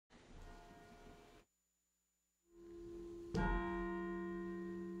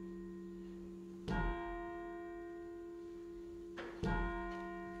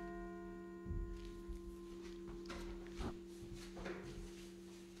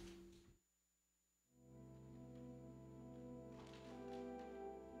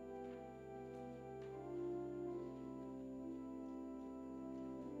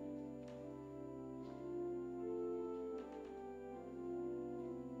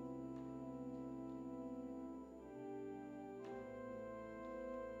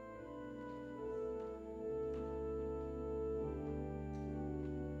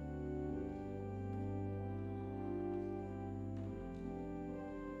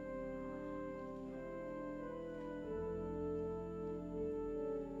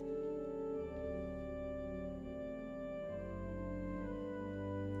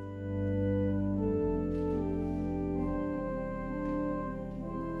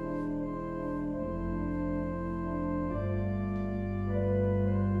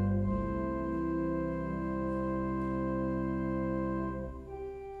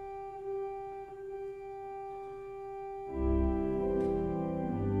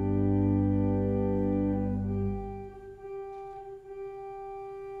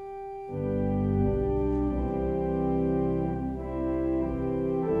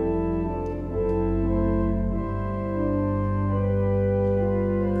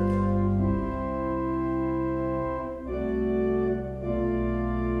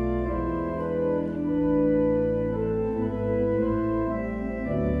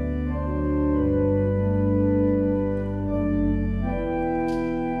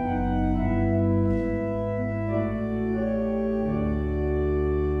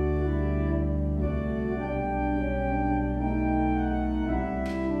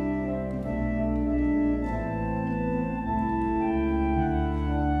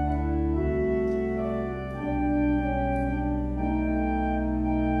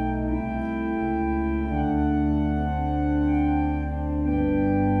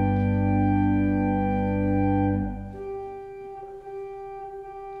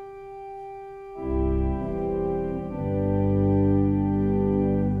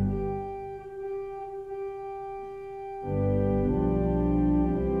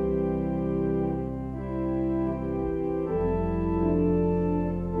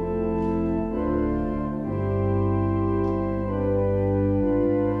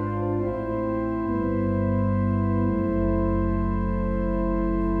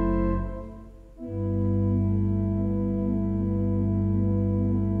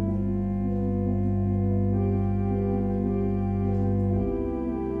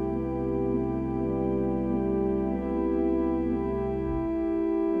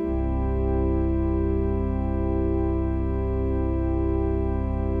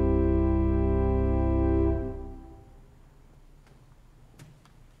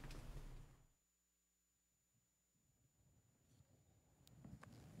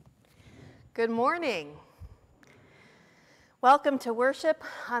Good morning. Welcome to worship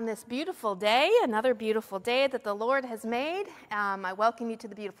on this beautiful day, another beautiful day that the Lord has made. I welcome you to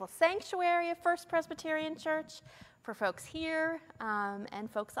the beautiful sanctuary of First Presbyterian Church for folks here and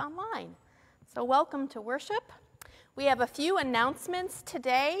folks online. So welcome to worship. We have a few announcements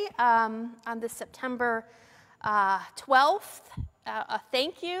today on this September 12th. A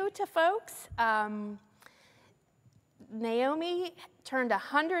thank you to folks. Naomi turned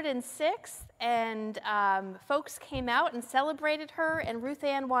 106, and folks came out and celebrated her, and Ruth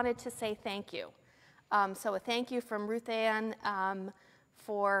Ann wanted to say thank you. So a thank you from Ruth Ann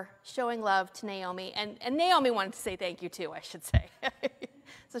for showing love to Naomi, and Naomi wanted to say thank you too, I should say.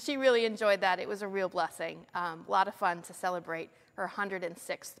 So she really enjoyed that. It was a real blessing. A lot of fun to celebrate her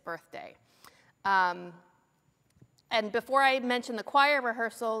 106th birthday. And before I mention the choir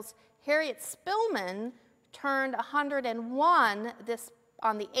rehearsals, Harriet Spillman turned 101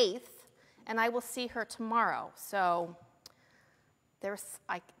 on the 8th, and I will see her tomorrow. So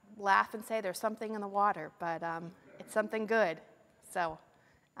I laugh and say there's something in the water, but it's something good. So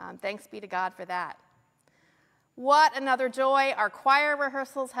thanks be to God for that. What another joy. Our choir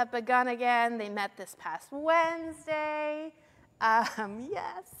rehearsals have begun again. They met this past Wednesday.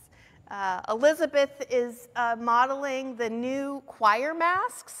 Yes. Elizabeth is modeling the new choir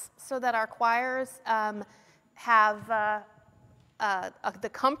masks so that our choirs have the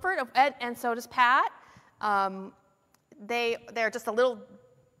comfort of, and so does Pat. They're just a little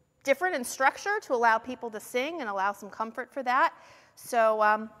different in structure to allow people to sing and allow some comfort for that.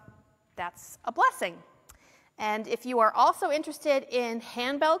 So that's a blessing. And if you are also interested in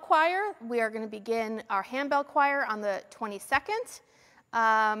handbell choir, we are going to begin our handbell choir on the 22nd.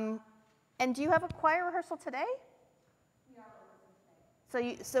 And do you have a choir rehearsal today? We are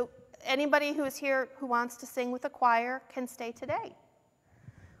today. So anybody who is here who wants to sing with a choir can stay today.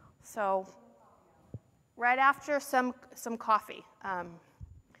 So right after some coffee.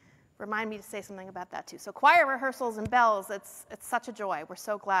 Remind me to say something about that too. So choir rehearsals and bells, it's such a joy. We're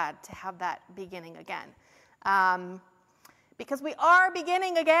so glad to have that beginning again. Because we are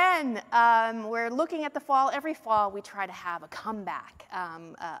beginning again. We're looking at the fall. Every fall we try to have a comeback,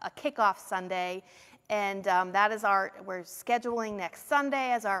 a kickoff Sunday. And that is we're scheduling next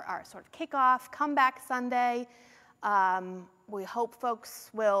Sunday as our sort of kickoff, comeback Sunday. We hope folks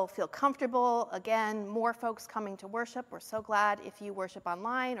will feel comfortable. Again, more folks coming to worship. We're so glad if you worship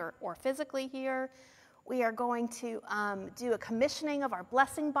online or physically here. We are going to do a commissioning of our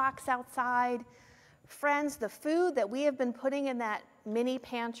blessing box outside. Friends, the food that we have been putting in that mini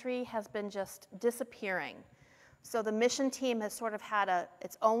pantry has been just disappearing. So the mission team has sort of had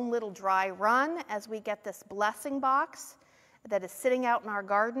its own little dry run as we get this blessing box that is sitting out in our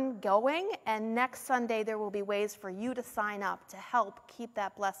garden going. And next Sunday, there will be ways for you to sign up to help keep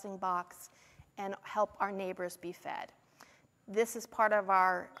that blessing box and help our neighbors be fed. This is part of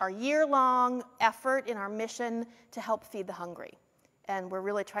our year-long effort in our mission to help feed the hungry. And we're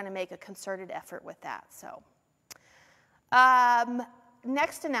really trying to make a concerted effort with that. So,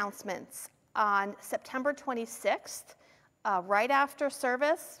 next announcements. On September 26th, right after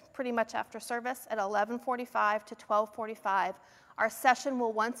service, pretty much after service, at 11:45 to 12:45, our session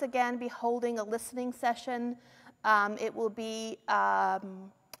will once again be holding a listening session. It will be,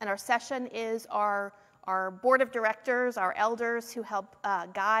 and our session is our board of directors, our elders who help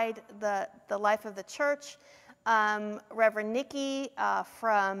guide the life of the church. Reverend Nikki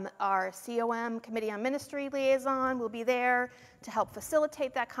from our COM, Committee on Ministry Liaison, will be there to help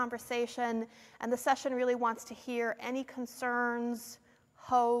facilitate that conversation. And the session really wants to hear any concerns,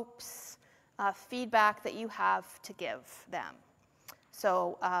 hopes, feedback that you have to give them.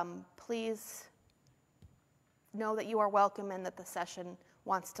 So please know that you are welcome and that the session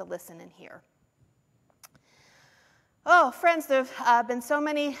wants to listen and hear. Oh, friends, there have been so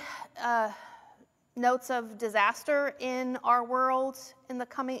many notes of disaster in our world in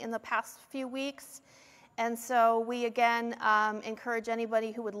the past few weeks. And so we again encourage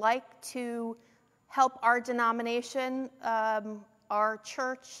anybody who would like to help our denomination, our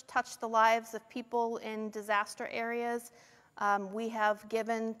church, touch the lives of people in disaster areas. We have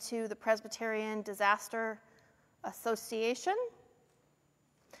given to the Presbyterian Disaster Association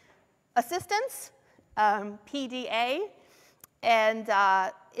assistance, PDA. And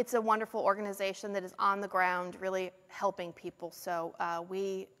it's a wonderful organization that is on the ground really helping people. So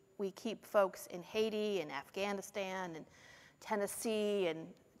we keep folks in Haiti and Afghanistan and Tennessee and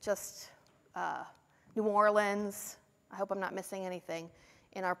just New Orleans. I hope I'm not missing anything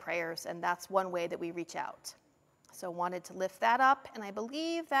in our prayers. And that's one way that we reach out. So wanted to lift that up. And I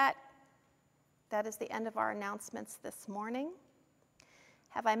believe that is the end of our announcements this morning.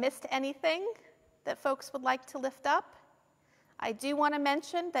 Have I missed anything that folks would like to lift up? I do want to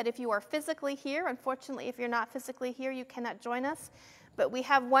mention that if you are physically here, unfortunately, if you're not physically here, you cannot join us. But we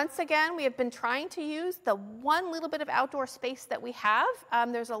have, once again, we have been trying to use the one little bit of outdoor space that we have.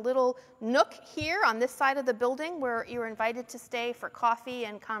 There's a little nook here on this side of the building where you're invited to stay for coffee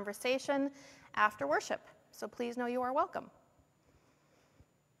and conversation after worship. So please know you are welcome.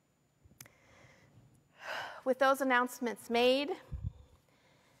 With those announcements made,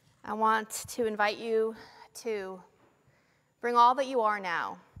 I want to invite you to bring all that you are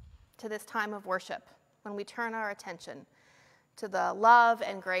now to this time of worship when we turn our attention to the love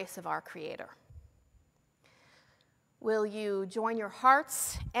and grace of our Creator. Will you join your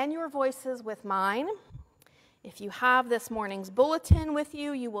hearts and your voices with mine? If you have this morning's bulletin with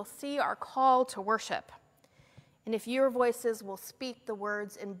you, you will see our call to worship. And if your voices will speak the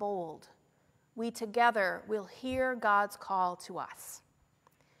words in bold, we together will hear God's call to us,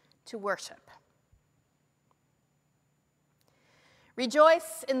 to worship.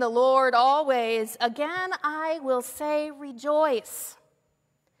 Rejoice in the Lord always. Again, I will say rejoice.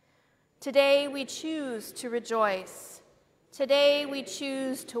 Today we choose to rejoice. Today we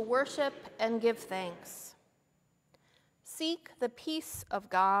choose to worship and give thanks. Seek the peace of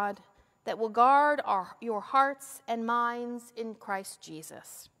God that will guard your hearts and minds in Christ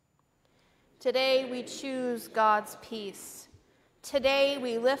Jesus. Today we choose God's peace. Today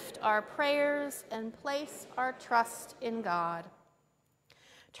we lift our prayers and place our trust in God.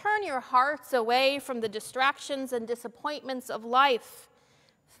 Turn your hearts away from the distractions and disappointments of life.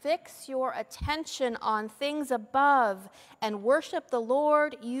 Fix your attention on things above and worship the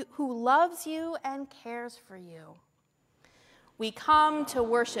Lord who loves you and cares for you. We come to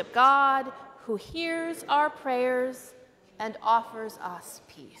worship God who hears our prayers and offers us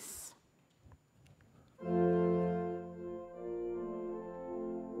peace.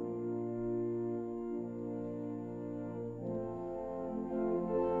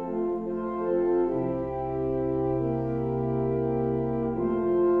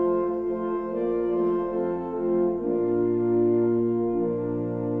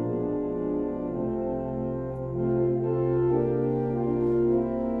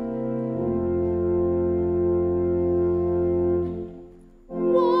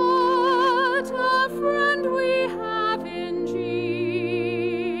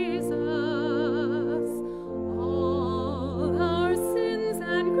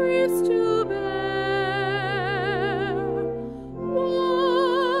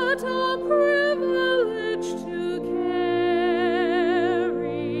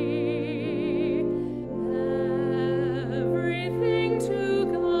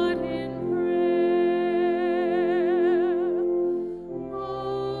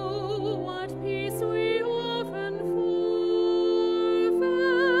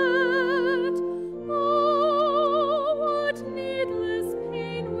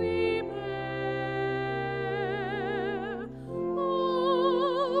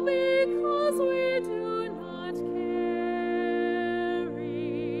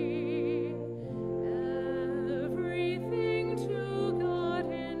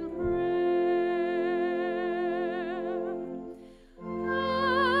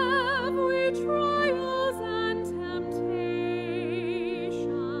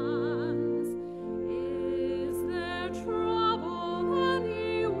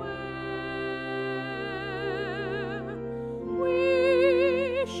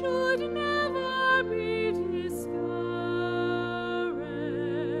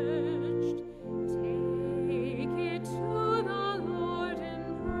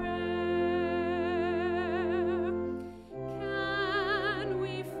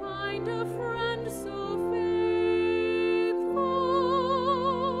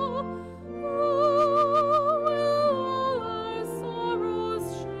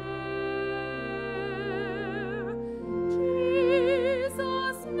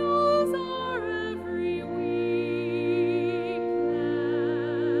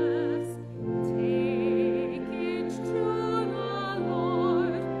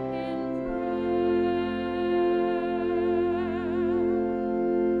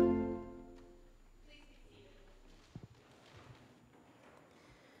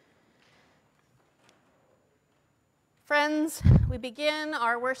 Friends, we begin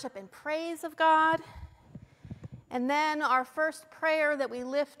our worship in praise of God, and then our first prayer that we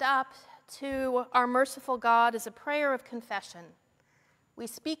lift up to our merciful God is a prayer of confession. We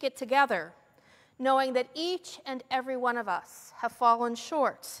speak it together, knowing that each and every one of us have fallen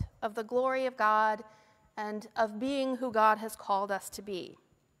short of the glory of God and of being who God has called us to be.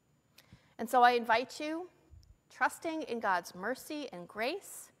 And so I invite you trusting in God's mercy and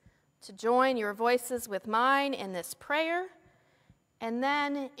grace, to join your voices with mine in this prayer, and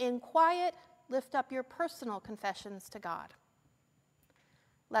then in quiet, lift up your personal confessions to God.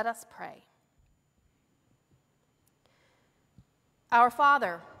 Let us pray. Our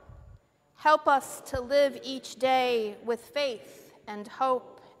Father, help us to live each day with faith and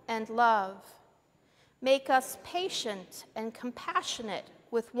hope and love. Make us patient and compassionate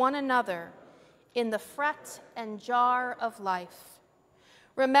with one another in the fret and jar of life,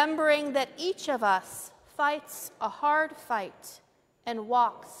 remembering that each of us fights a hard fight and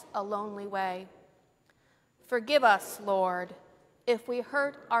walks a lonely way. Forgive us, Lord, if we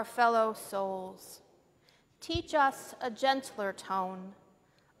hurt our fellow souls. Teach us a gentler tone,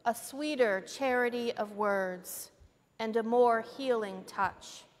 a sweeter charity of words, and a more healing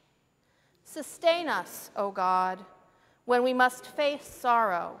touch. Sustain us, O God, when we must face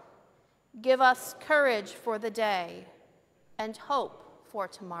sorrow. Give us courage for the day and hope for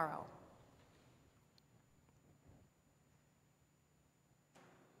tomorrow.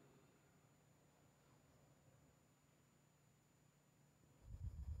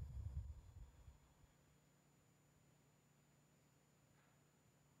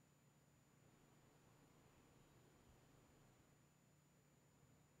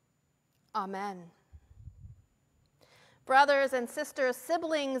 Amen. Brothers and sisters,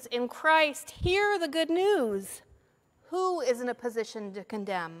 siblings in Christ, hear the good news. Who is in a position to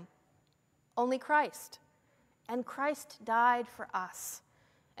condemn? Only Christ. And Christ died for us.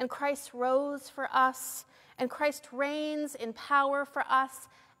 And Christ rose for us. And Christ reigns in power for us.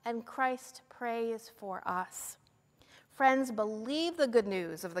 And Christ prays for us. Friends, believe the good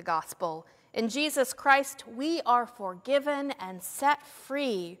news of the gospel. In Jesus Christ, we are forgiven and set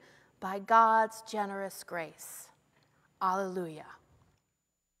free by God's generous grace. Alleluia.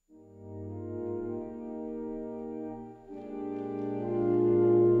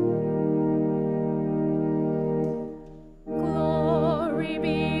 Glory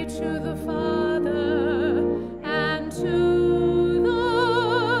be to the Father, and to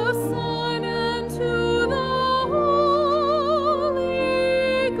the Son, and to the Holy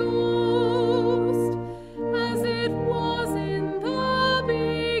Ghost, as it was in the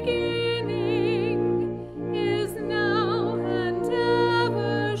beginning, is now, and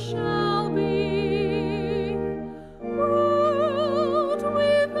ever shall be, world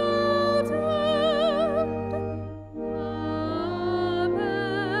without end. Amen.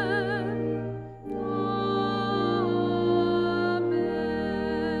 Amen.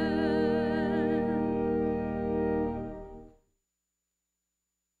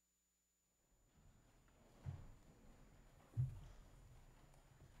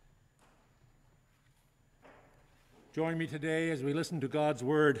 Join me today as we listen to God's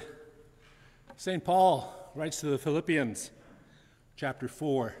word. St. Paul writes to the Philippians, chapter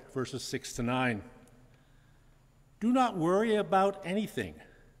 4, verses 6 to 9. Do not worry about anything,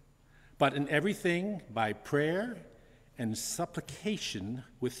 but in everything, by prayer and supplication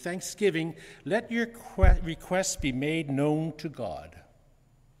with thanksgiving, let your requests be made known to God.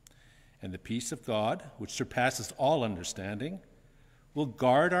 And the peace of God, which surpasses all understanding, will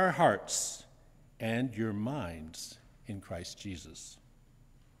guard our hearts and your minds in Christ Jesus.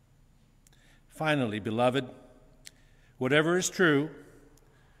 Finally, beloved, whatever is true,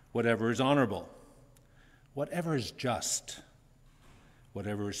 whatever is honorable, whatever is just,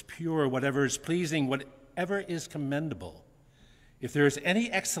 whatever is pure, whatever is pleasing, whatever is commendable, if there is any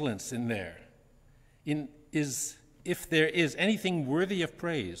excellence in there, if there is anything worthy of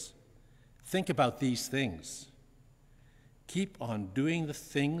praise, think about these things. Keep on doing the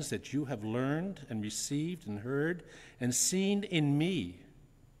things that you have learned and received and heard and seen in me,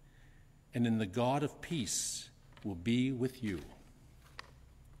 and in the God of peace will be with you.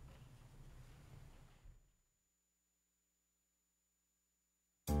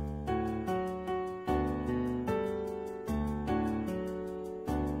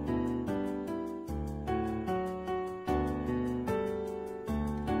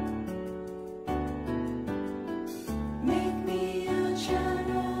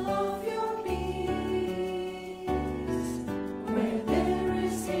 Where there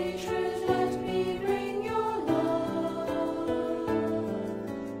is hatred, let me bring your love.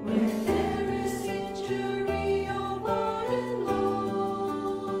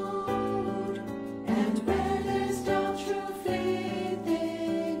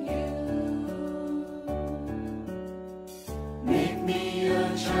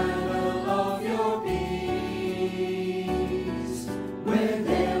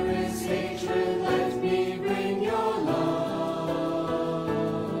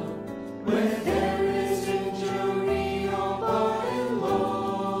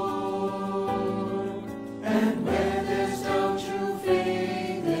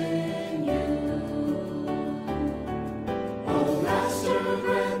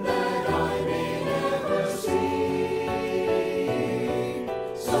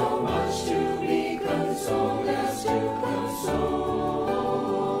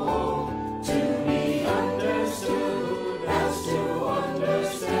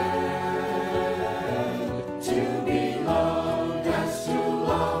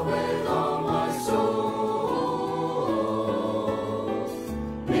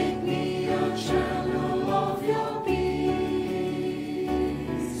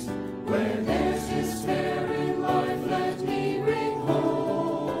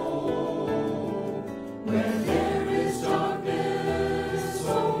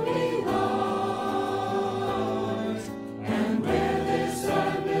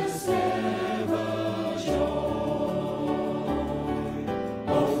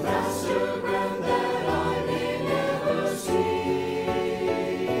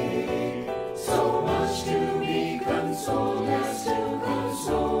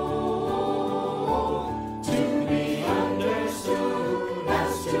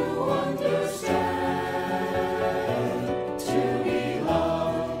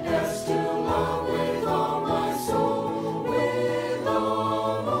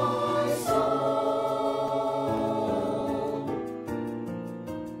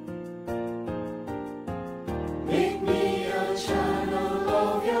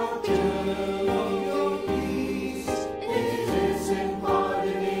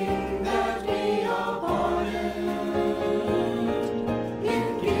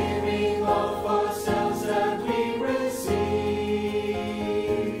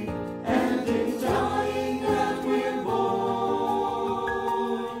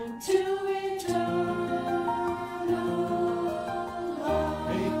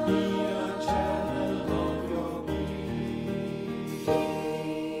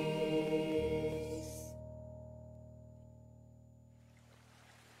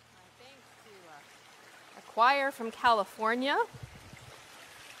 choir from California,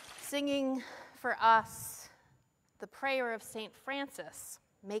 singing for us the prayer of St. Francis,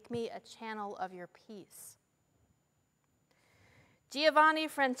 "Make me a channel of your peace." Giovanni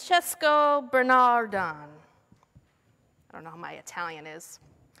Francesco Bernardon, I don't know how my Italian is,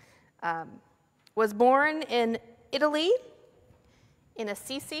 was born in Italy, in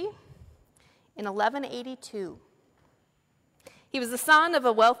Assisi, in 1182. He was the son of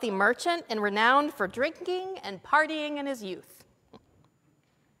a wealthy merchant and renowned for drinking and partying in his youth.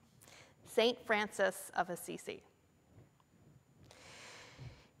 St. Francis of Assisi.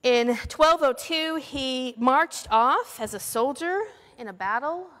 In 1202, he marched off as a soldier in a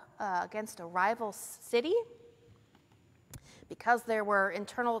battle against a rival city because there was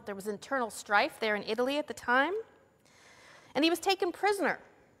internal strife there in Italy at the time. And he was taken prisoner.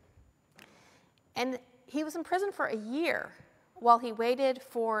 And he was in prison for a year while he waited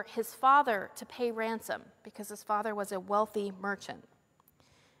for his father to pay ransom because his father was a wealthy merchant.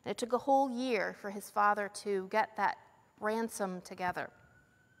 And it took a whole year for his father to get that ransom together.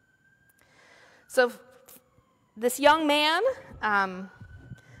 So this young man,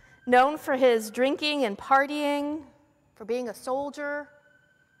 known for his drinking and partying, for being a soldier,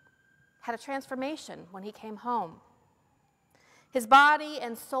 had a transformation when he came home. His body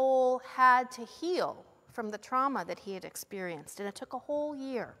and soul had to heal from the trauma that he had experienced, and it took a whole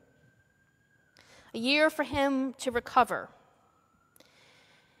year. A year for him to recover.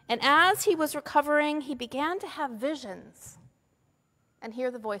 And as he was recovering, he began to have visions and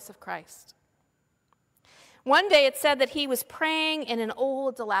hear the voice of Christ. One day it said that he was praying in an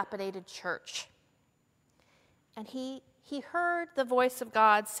old, dilapidated church. And he heard the voice of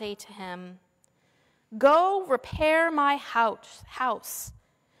God say to him, "Go repair my house,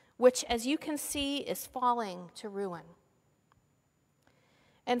 which, as you can see, is falling to ruin."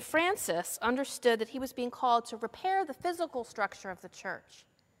 And Francis understood that he was being called to repair the physical structure of the church.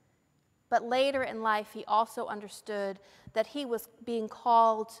 But later in life, he also understood that he was being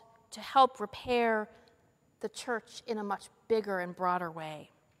called to help repair the church in a much bigger and broader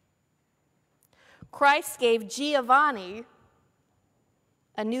way. Christ gave Giovanni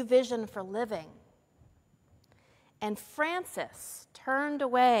a new vision for living. And Francis turned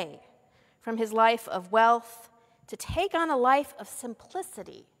away from his life of wealth to take on a life of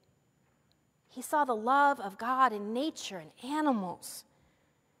simplicity. He saw the love of God in nature and animals.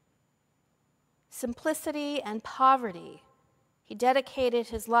 Simplicity and poverty. He dedicated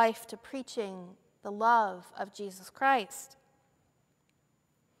his life to preaching the love of Jesus Christ.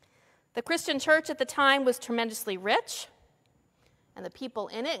 The Christian church at the time was tremendously rich, and the people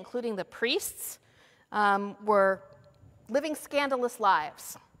in it, including the priests, were living scandalous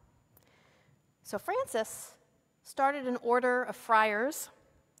lives. So Francis started an order of friars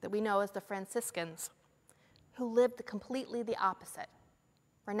that we know as the Franciscans, who lived completely the opposite,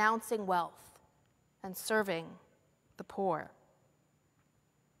 renouncing wealth and serving the poor.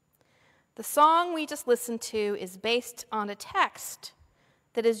 The song we just listened to is based on a text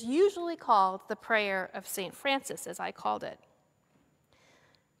that is usually called the Prayer of St. Francis, as I called it.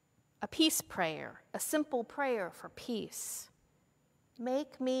 A peace prayer, a simple prayer for peace.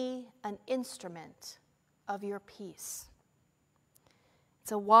 Make me an instrument of your peace.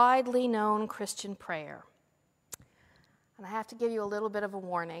 It's a widely known Christian prayer. And I have to give you a little bit of a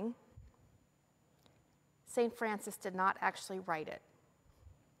warning. St. Francis did not actually write it.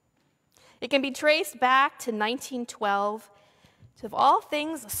 It can be traced back to 1912 to, of all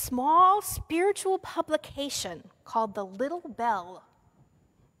things, a small spiritual publication called The Little Bell.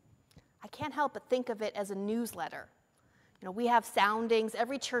 I can't help but think of it as a newsletter. You know, we have soundings.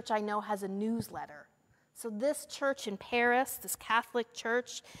 Every church I know has a newsletter. So this church in Paris, this Catholic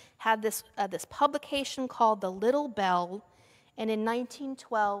church, had this publication called The Little Bell, and in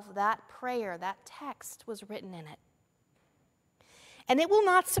 1912, that prayer, that text, was written in it. And it will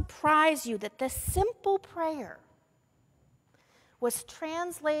not surprise you that this simple prayer was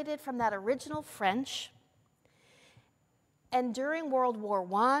translated from that original French. And during World War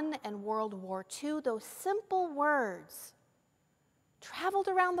I and World War II, those simple words traveled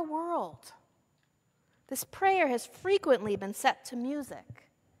around the world. This prayer has frequently been set to music,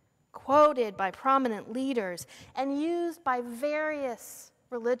 quoted by prominent leaders, and used by various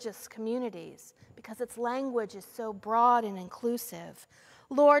religious communities because its language is so broad and inclusive.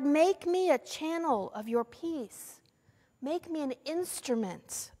 Lord, make me a channel of your peace. Make me an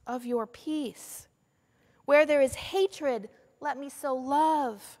instrument of your peace. Where there is hatred, let me sow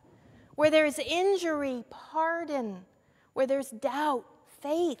love. Where there is injury, pardon. Where there's doubt,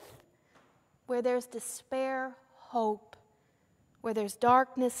 faith. Where there's despair, hope. Where there's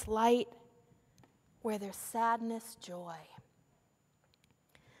darkness, light. where there's sadness, joy.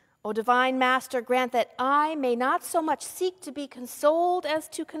 O divine Master, grant that I may not so much seek to be consoled as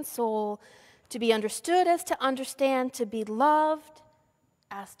to console, to be understood as to understand, to be loved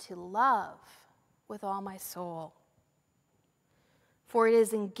as to love with all my soul. For it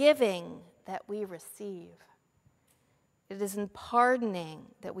is in giving that we receive. It is in pardoning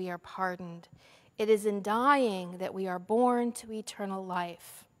that we are pardoned. It is in dying that we are born to eternal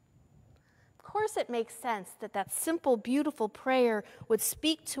life. Of course, it makes sense that that simple, beautiful prayer would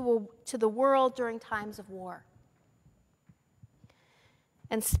speak to the world during times of war.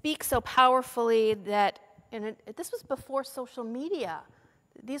 And speak so powerfully that, this was before social media.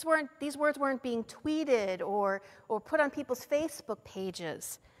 These words weren't being tweeted or put on people's Facebook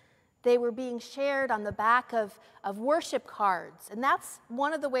pages. They were being shared on the back of worship cards. And that's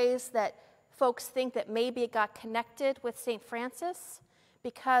one of the ways that folks think that maybe it got connected with St. Francis,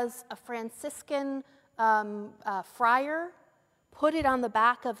 because a Franciscan friar put it on the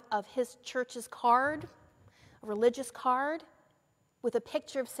back of his church's card, a religious card, with a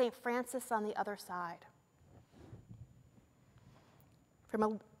picture of St. Francis on the other side.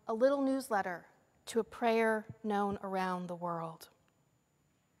 From a little newsletter to a prayer known around the world.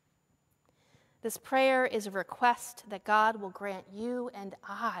 This prayer is a request that God will grant you and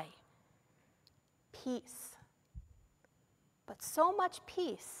I peace. But so much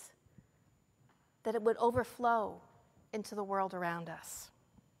peace that it would overflow into the world around us.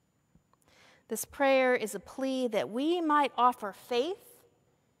 This prayer is a plea that we might offer faith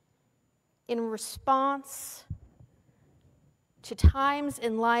in response to times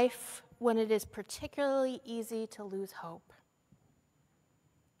in life when it is particularly easy to lose hope.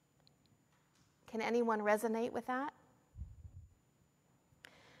 Can anyone resonate with that?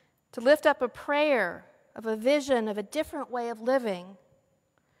 To lift up a prayer of a vision of a different way of living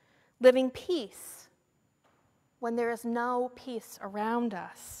peace when there is no peace around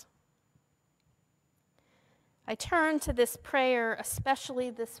us. I turn to this prayer especially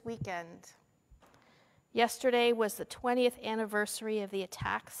this weekend. Yesterday was the 20th anniversary of the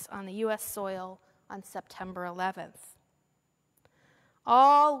attacks on the U.S. soil on September 11th.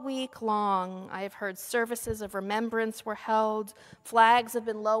 All week long, I have heard services of remembrance were held, flags have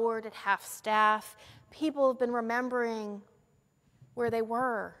been lowered at half-staff, people have been remembering where they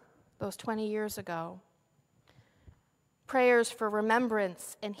were those 20 years ago. Prayers for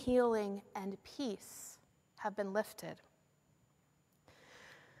remembrance and healing and peace have been lifted.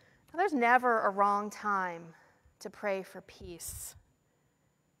 Now, there's never a wrong time to pray for peace,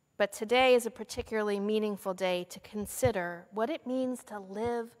 but today is a particularly meaningful day to consider what it means to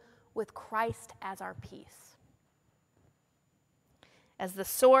live with Christ as our peace, as the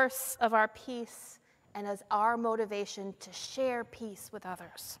source of our peace and as our motivation to share peace with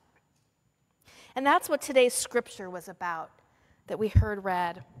others. And that's what today's scripture was about that we heard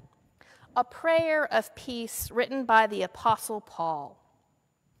read. A prayer of peace written by the Apostle Paul.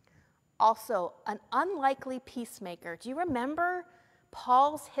 Also, an unlikely peacemaker. Do you remember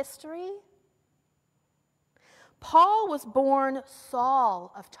Paul's history? Paul was born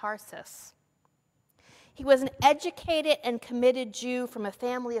Saul of Tarsus. He was an educated and committed Jew from a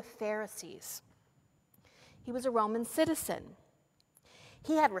family of Pharisees. He was a Roman citizen.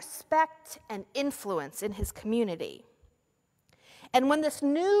 He had respect and influence in his community. And when this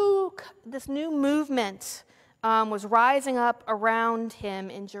new movement was rising up around him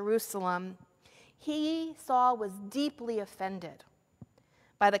in Jerusalem, Saul was deeply offended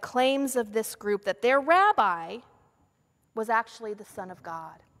by the claims of this group that their rabbi was actually the Son of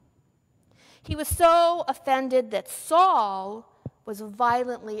God. He was so offended that Saul was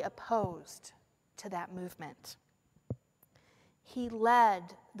violently opposed to that movement. He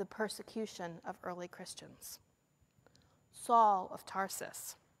led the persecution of early Christians. Saul of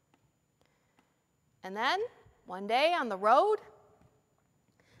Tarsus. And then, one day on the road,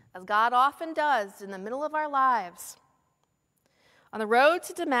 as God often does in the middle of our lives, on the road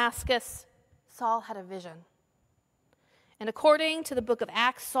to Damascus, Saul had a vision. And according to the book of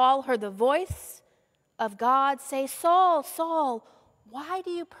Acts, Saul heard the voice of God say, "Saul, Saul, why do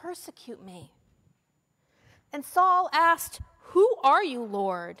you persecute me?" And Saul asked, "Who are you,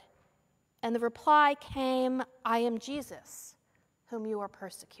 Lord?" And the reply came, "I am Jesus, whom you are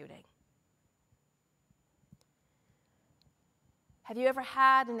persecuting." Have you ever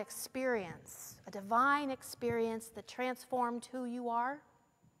had an experience, a divine experience that transformed who you are?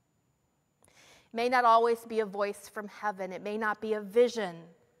 It may not always be a voice from heaven. It may not be a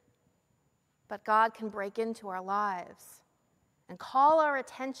vision. But God can break into our lives and call our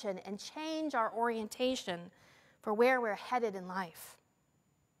attention and change our orientation for where we're headed in life.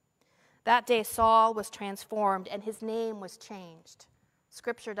 That day Saul was transformed and his name was changed.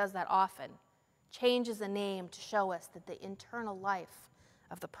 Scripture does that often. Changes a name to show us that the internal life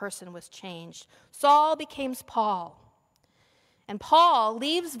of the person was changed. Saul becomes Paul. And Paul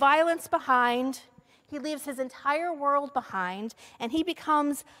leaves violence behind. He leaves his entire world behind, and he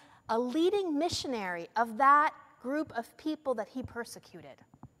becomes a leading missionary of that group of people that he persecuted.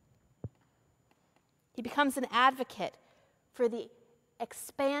 He becomes an advocate for the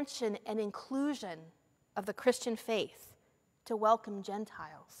expansion and inclusion of the Christian faith to welcome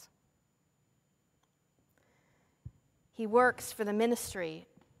Gentiles. He works for the ministry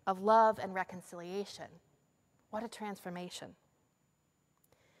of love and reconciliation. What a transformation.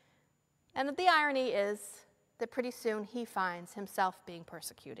 And the irony is that pretty soon he finds himself being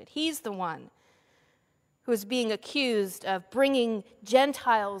persecuted. He's the one who is being accused of bringing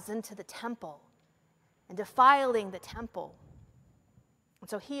Gentiles into the temple and defiling the temple. And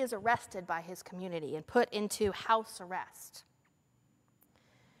so he is arrested by his community and put into house arrest.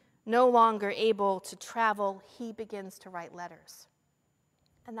 No longer able to travel, he begins to write letters.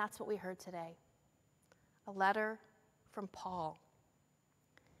 And that's what we heard today. A letter from Paul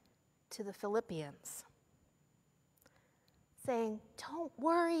to the Philippians, saying, don't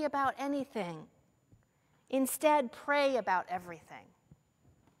worry about anything. Instead, pray about everything.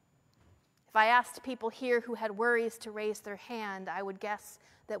 If I asked people here who had worries to raise their hand, I would guess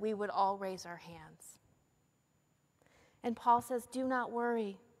that we would all raise our hands. And Paul says, do not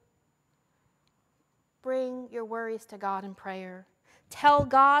worry. Bring your worries to God in prayer. Tell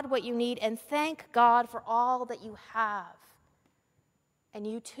God what you need and thank God for all that you have. And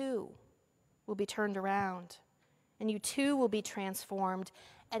you too will be turned around. And you too will be transformed.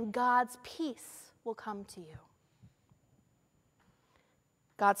 And God's peace will come to you.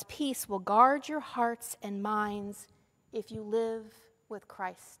 God's peace will guard your hearts and minds if you live with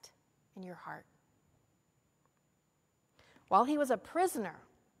Christ in your heart. While he was a prisoner,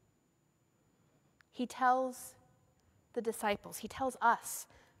 he tells the disciples, he tells us,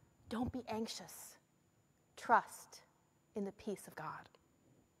 don't be anxious. Trust in the peace of God.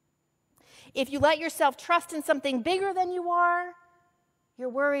 If you let yourself trust in something bigger than you are, your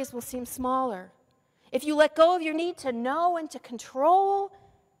worries will seem smaller. If you let go of your need to know and to control,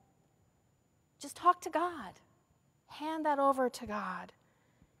 just talk to God. Hand that over to God,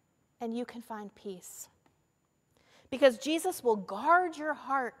 and you can find peace. Because Jesus will guard your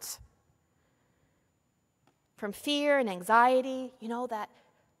heart from fear and anxiety,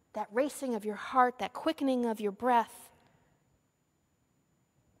 that racing of your heart, that quickening of your breath.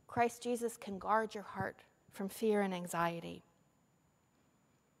 Christ Jesus can guard your heart from fear and anxiety.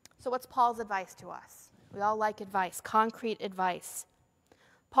 So what's Paul's advice to us? We all like advice, concrete advice.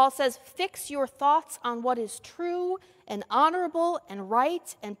 Paul says, fix your thoughts on what is true and honorable and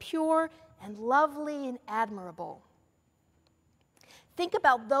right and pure and lovely and admirable. Think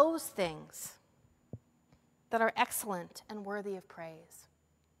about those things that are excellent and worthy of praise.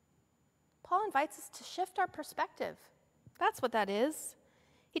 Paul invites us to shift our perspective. That's what that is.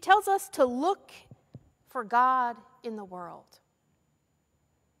 He tells us to look for God in the world,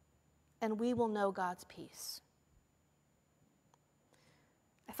 and we will know God's peace.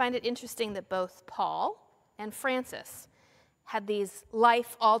 I find it interesting that both Paul and Francis had these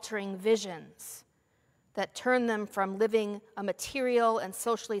life-altering visions that turned them from living a material and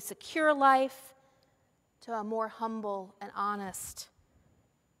socially secure life to a more humble and honest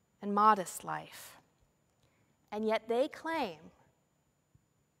and modest life. And yet they claim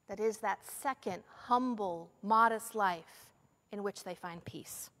that is that second, humble, modest life in which they find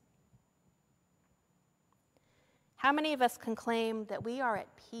peace. How many of us can claim that we are at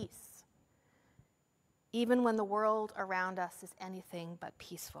peace, even when the world around us is anything but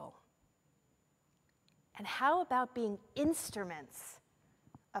peaceful? And how about being instruments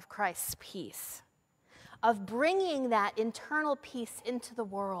of Christ's peace, of bringing that internal peace into the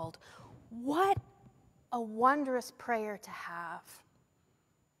world? What a wondrous prayer to have.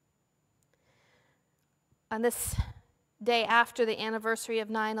 On this day after the anniversary of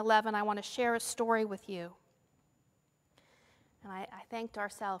 9/11, I want to share a story with you. And I thank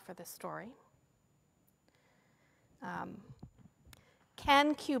Darcel for this story.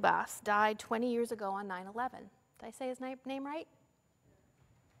 Ken Kubas died 20 years ago on 9/11. Did I say his name right?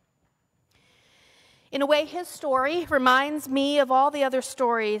 In a way, his story reminds me of all the other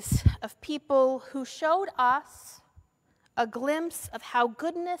stories of people who showed us a glimpse of how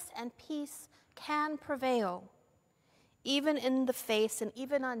goodness and peace can prevail, even in the face and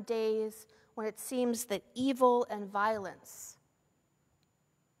even on days when it seems that evil and violence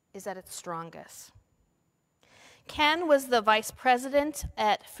is at its strongest. Ken was the vice president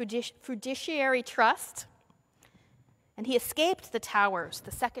at Fiduciary Trust, and he escaped the towers,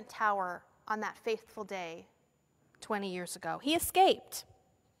 the second tower, on that fateful day 20 years ago. He escaped.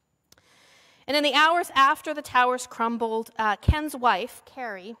 And in the hours after the towers crumbled, Ken's wife,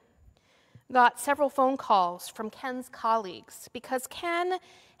 Carrie, got several phone calls from Ken's colleagues because Ken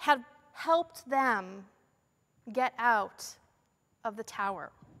had helped them get out of the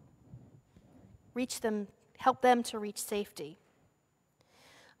tower, help them to reach safety.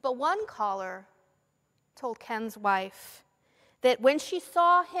 But one caller told Ken's wife that when she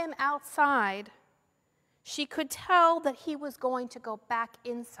saw him outside, she could tell that he was going to go back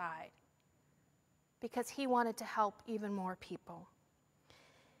inside because he wanted to help even more people.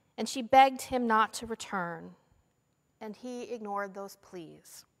 And she begged him not to return, and he ignored those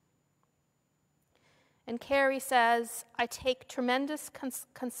pleas. And Carrie says, I take tremendous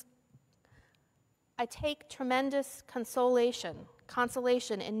consolation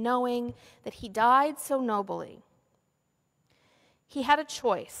in knowing that he died so nobly. He had a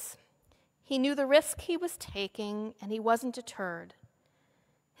choice. He knew the risk he was taking, and he wasn't deterred.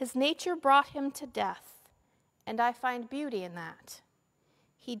 His nature brought him to death, and I find beauty in that.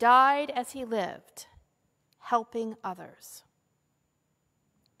 He died as he lived, helping others.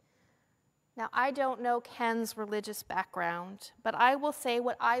 Now, I don't know Ken's religious background, but I will say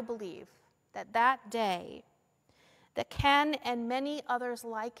what I believe, that day, that Ken and many others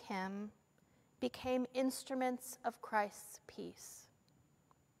like him became instruments of Christ's peace.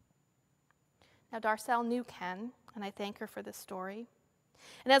 Now, Darcel knew Ken, and I thank her for this story.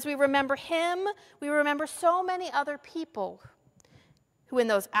 And as we remember him, we remember so many other people who in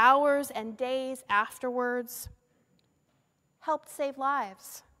those hours and days afterwards helped save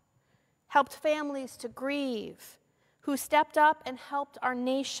lives, helped families to grieve, who stepped up and helped our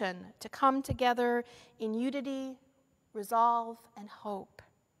nation to come together in unity, resolve, and hope.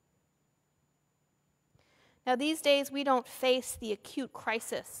 Now, these days, we don't face the acute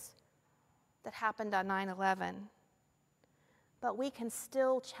crisis that happened on 9/11, but we can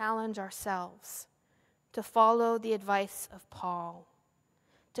still challenge ourselves to follow the advice of Paul,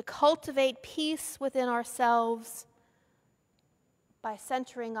 to cultivate peace within ourselves by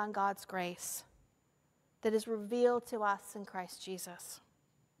centering on God's grace that is revealed to us in Christ Jesus.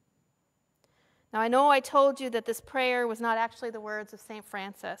 Now, I know I told you that this prayer was not actually the words of St.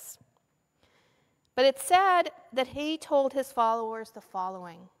 Francis, but it said that he told his followers the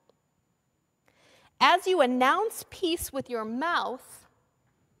following: as you announce peace with your mouth,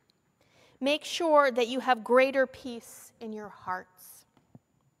 make sure that you have greater peace in your hearts.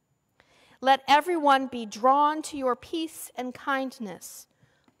 Let everyone be drawn to your peace and kindness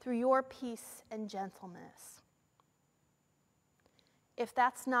through your peace and gentleness. If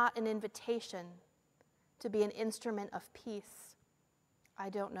that's not an invitation to be an instrument of peace, I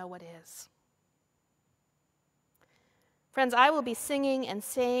don't know what is. Friends, I will be singing and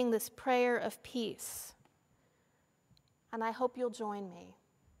saying this prayer of peace, and I hope you'll join me.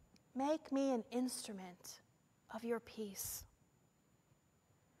 Make me an instrument of your peace.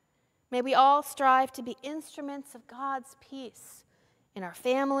 May we all strive to be instruments of God's peace in our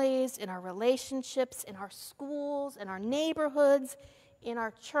families, in our relationships, in our schools, in our neighborhoods, in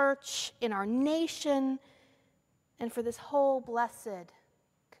our church, in our nation, and for this whole blessed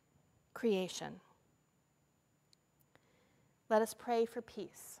creation. Let us pray for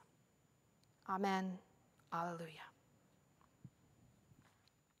peace. Amen. Alleluia.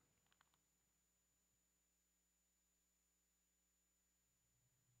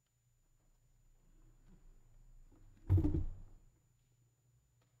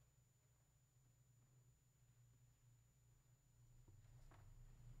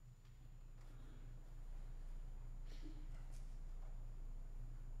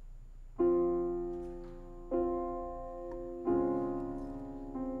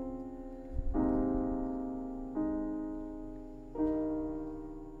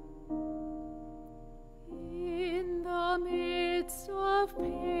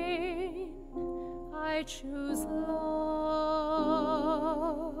 I choose love.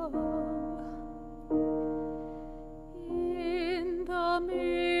 In the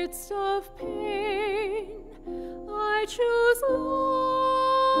midst of pain, I choose love.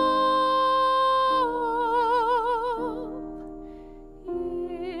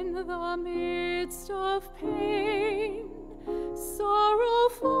 In the midst of pain, sorrow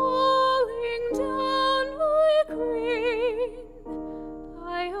falling down like rain,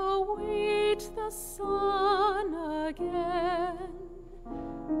 I await the sun again.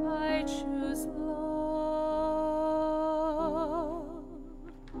 I choose love.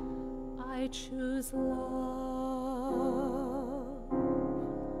 I choose love.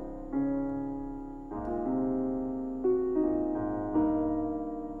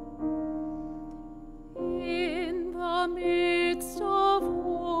 In the midst of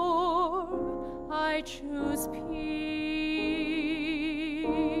war, I choose peace.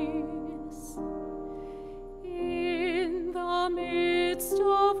 In the midst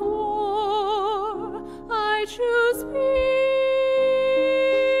of war, I choose peace.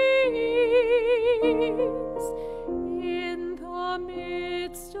 In the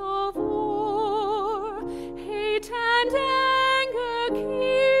midst of war, hate and anger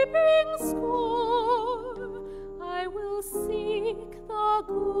keeping score, I will seek the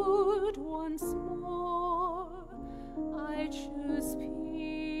good once more. I choose peace.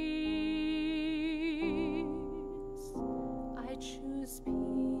 I choose peace.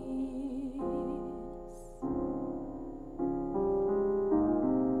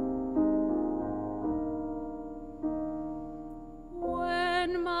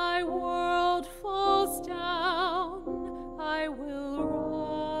 When my world falls down, I will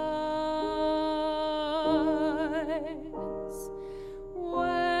rise.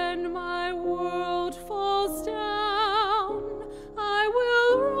 When my world falls down, I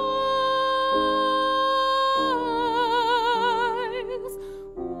will rise.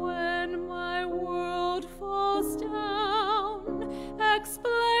 When my world falls down,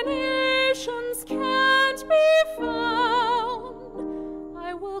 explanations can't be found.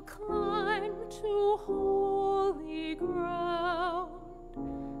 I will climb to holy ground.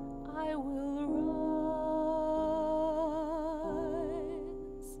 I will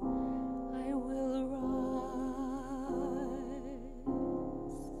rise. I will rise.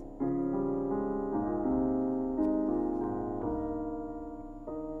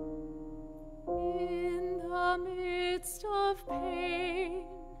 In the midst of pain,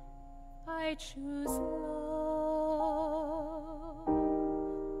 I choose love.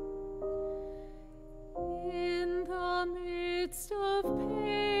 In the midst of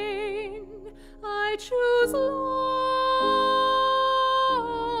pain, I choose love.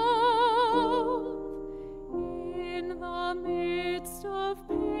 In the midst of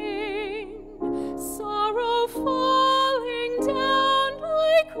pain, sorrow falling down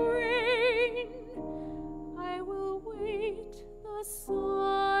like rain, I will wait the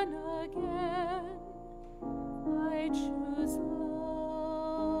sun again. I choose love.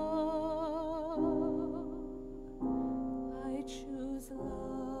 I choose love.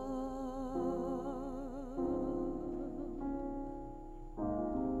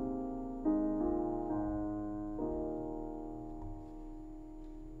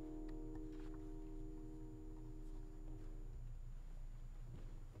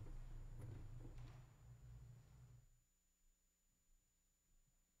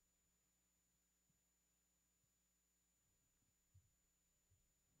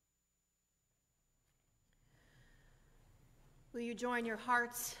 Will you join your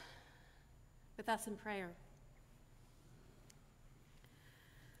hearts with us in prayer?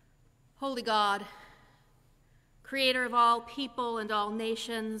 Holy God, creator of all people and all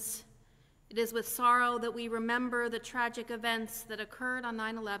nations, it is with sorrow that we remember the tragic events that occurred on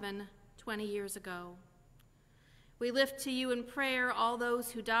 9/11 20 years ago. We lift to you in prayer all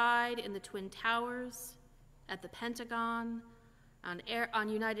those who died in the Twin Towers, at the Pentagon, on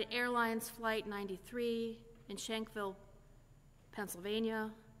United Airlines Flight 93 in Shanksville,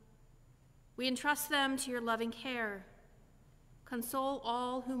 Pennsylvania. We entrust them to your loving care. Console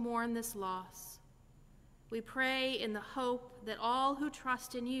all who mourn this loss. We pray in the hope that all who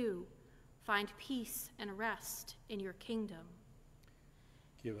trust in you find peace and rest in your kingdom.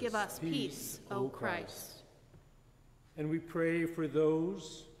 Give us peace, O Christ. And we pray for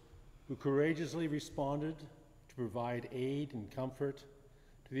those who courageously responded to provide aid and comfort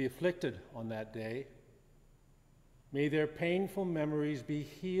to the afflicted on that day. May their painful memories be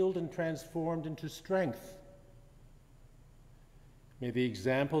healed and transformed into strength. May the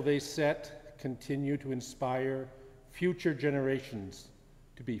example they set continue to inspire future generations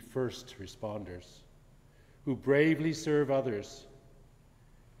to be first responders, who bravely serve others.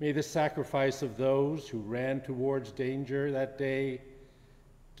 May the sacrifice of those who ran towards danger that day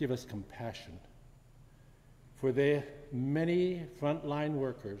give us compassion for the many frontline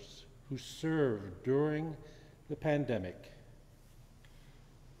workers who served during the pandemic.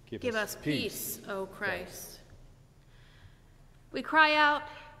 Give us peace, O Christ. We cry out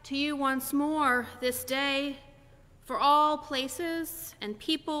to you once more this day for all places and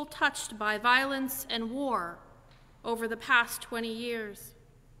people touched by violence and war over the past 20 years.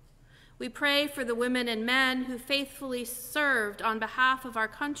 We pray for the women and men who faithfully served on behalf of our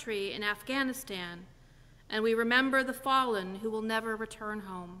country in Afghanistan and we remember the fallen who will never return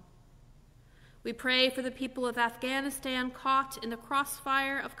home. We pray for the people of Afghanistan caught in the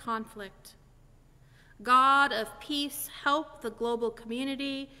crossfire of conflict. God of peace, help the global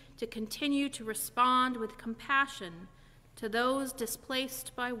community to continue to respond with compassion to those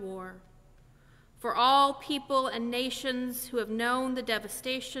displaced by war. For all people and nations who have known the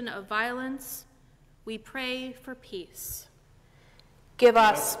devastation of violence, we pray for peace. Give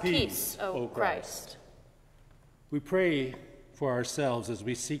us peace, O Christ. We pray for ourselves as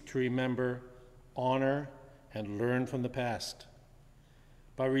we seek to remember, honor, and learn from the past.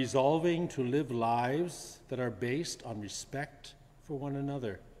 By resolving to live lives that are based on respect for one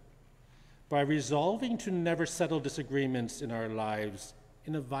another. By resolving to never settle disagreements in our lives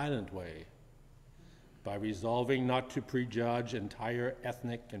in a violent way. By resolving not to prejudge entire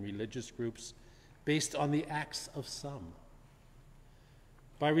ethnic and religious groups based on the acts of some.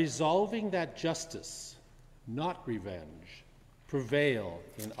 By resolving that justice, not revenge, prevail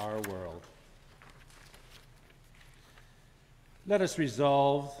in our world. Let us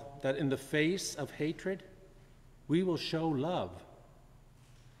resolve that in the face of hatred, we will show love.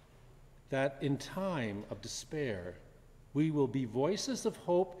 That in time of despair, we will be voices of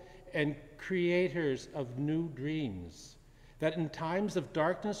hope and creators of new dreams. That in times of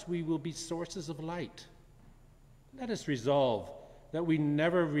darkness, we will be sources of light. Let us resolve that we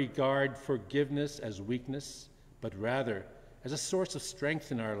never regard forgiveness as weakness, but rather as a source of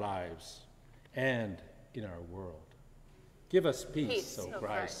strength in our lives and in our world. Give us peace, O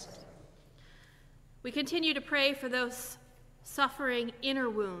Christ. We continue to pray for those suffering inner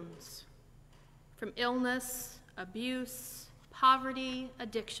wounds from illness, abuse, poverty,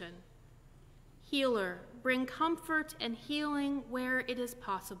 addiction. Healer, bring comfort and healing where it is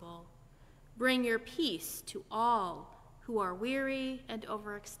possible. Bring your peace to all who are weary and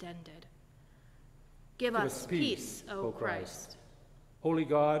overextended. Give us peace, O Christ. Holy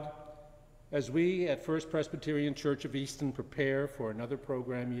God, as we at First Presbyterian Church of Easton prepare for another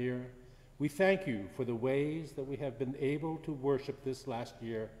program year, we thank you for the ways that we have been able to worship this last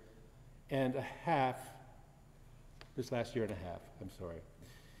year and a half.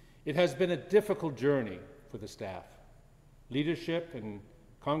 It has been a difficult journey for the staff, leadership, and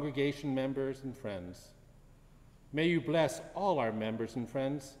congregation members and friends. May you bless all our members and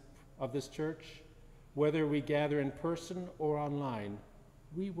friends of this church. Whether we gather in person or online,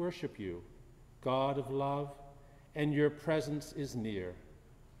 we worship you, God of love, and your presence is near.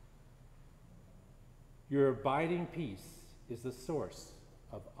 Your abiding peace is the source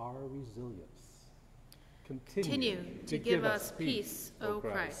of our resilience. Continue to give us peace, O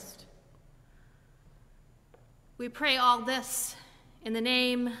Christ. We pray all this in the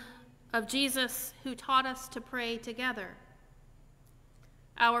name of Jesus, who taught us to pray together.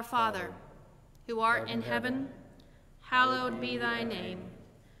 Our Father, who art in heaven, hallowed be thy name.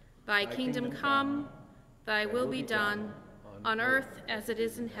 Thy kingdom come, thy will be done, on earth as it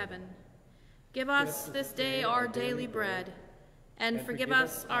is in heaven. Give us this day our daily bread, and forgive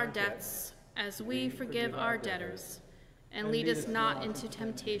us our debts, as we forgive our debtors. And lead us not into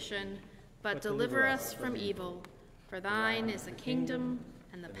temptation, but deliver us from evil. For thine is the kingdom,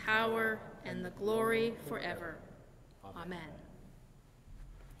 and the power, and the glory forever. Amen.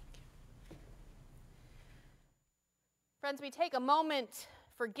 Friends, we take a moment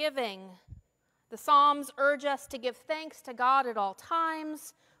for giving. The Psalms urge us to give thanks to God at all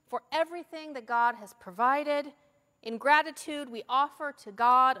times for everything that God has provided. In gratitude, we offer to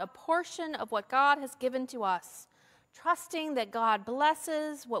God a portion of what God has given to us, trusting that God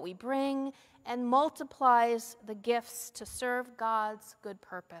blesses what we bring and multiplies the gifts to serve God's good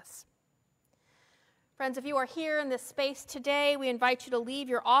purpose. Friends, if you are here in this space today, we invite you to leave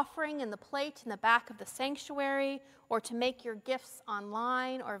your offering in the plate in the back of the sanctuary, or to make your gifts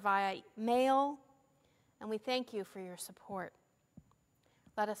online or via mail, and we thank you for your support.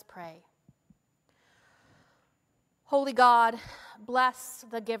 Let us pray. Holy God, bless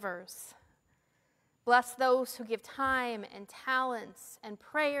the givers. Bless those who give time and talents and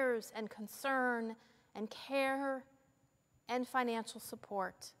prayers and concern and care and financial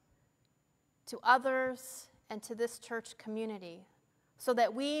support to others and to this church community, so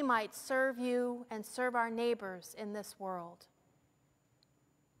that we might serve you and serve our neighbors in this world.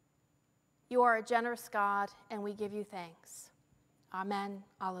 You are a generous God, and we give you thanks. Amen.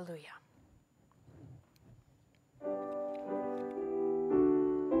 Alleluia.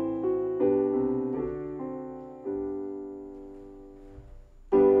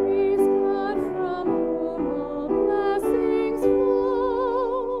 Praise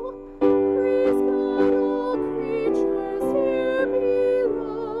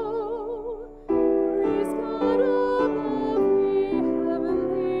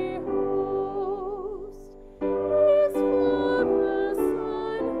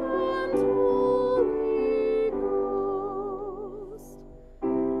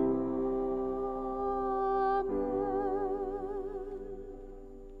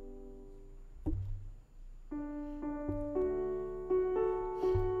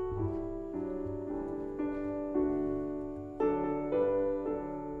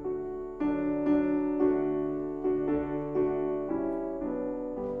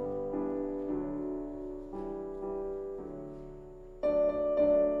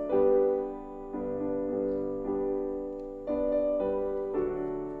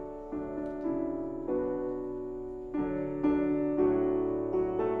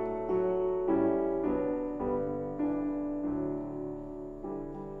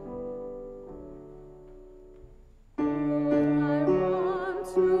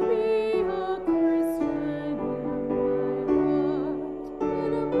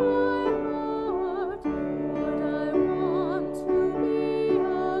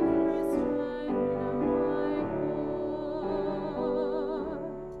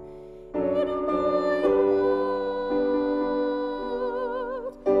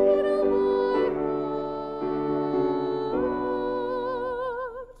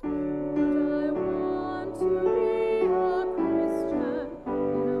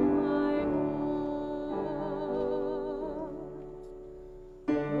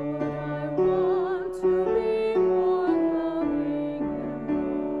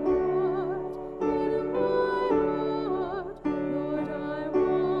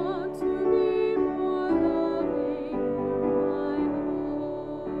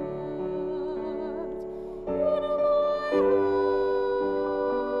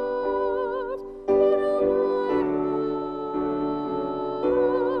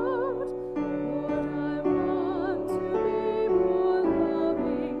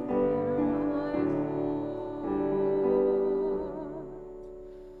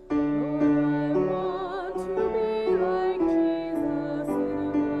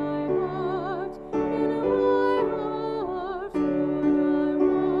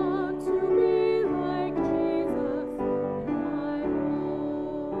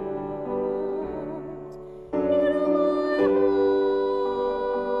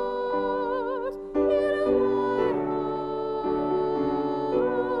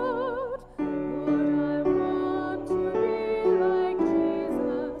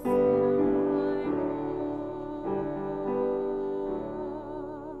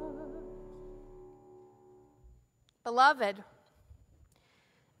Beloved,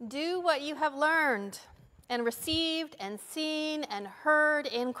 do what you have learned and received and seen and heard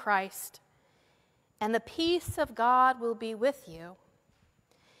in Christ, and the peace of God will be with you.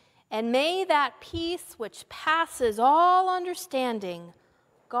 And may that peace which passes all understanding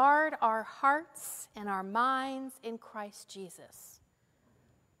guard our hearts and our minds in Christ Jesus.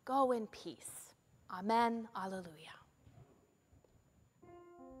 Go in peace. Amen. Alleluia.